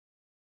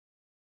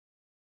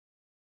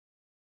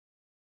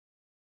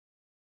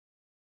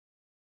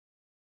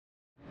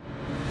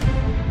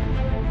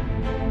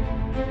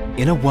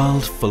In a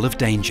world full of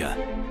danger,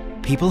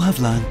 people have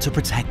learned to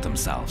protect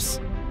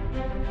themselves.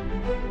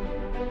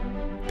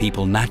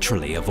 People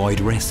naturally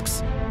avoid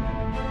risks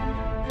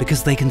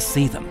because they can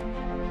see them.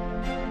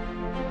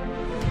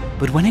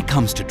 But when it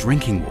comes to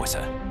drinking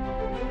water,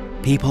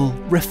 people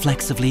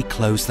reflexively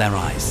close their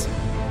eyes.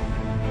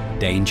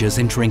 Dangers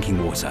in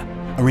drinking water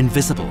are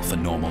invisible for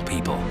normal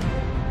people.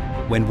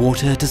 When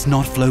water does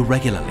not flow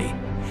regularly,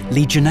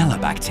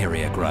 Legionella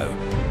bacteria grow,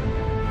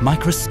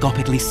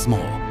 microscopically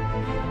small.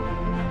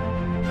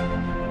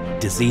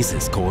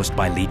 Diseases caused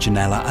by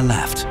Legionella are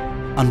left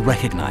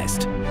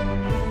unrecognized.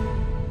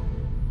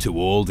 To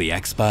all the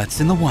experts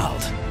in the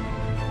world,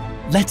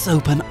 let's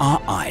open our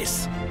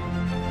eyes.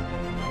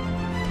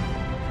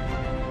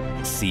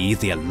 See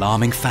the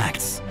alarming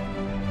facts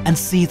and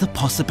see the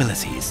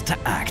possibilities to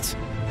act.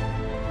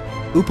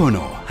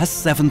 Uponor has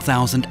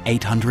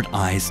 7,800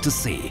 eyes to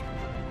see.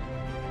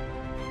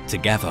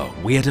 Together,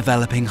 we are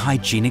developing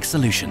hygienic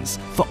solutions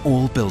for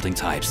all building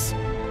types.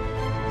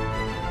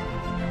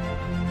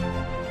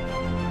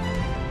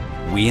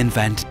 We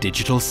invent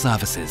digital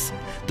services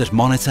that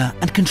monitor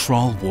and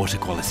control water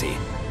quality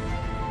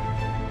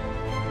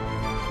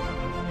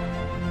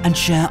and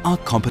share our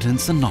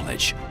competence and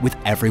knowledge with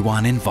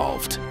everyone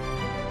involved.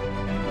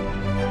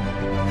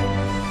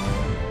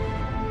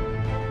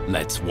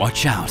 Let's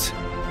watch out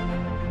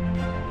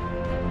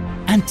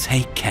and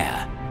take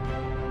care.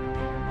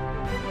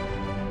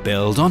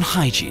 Build on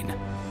hygiene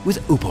with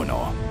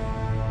Uponor.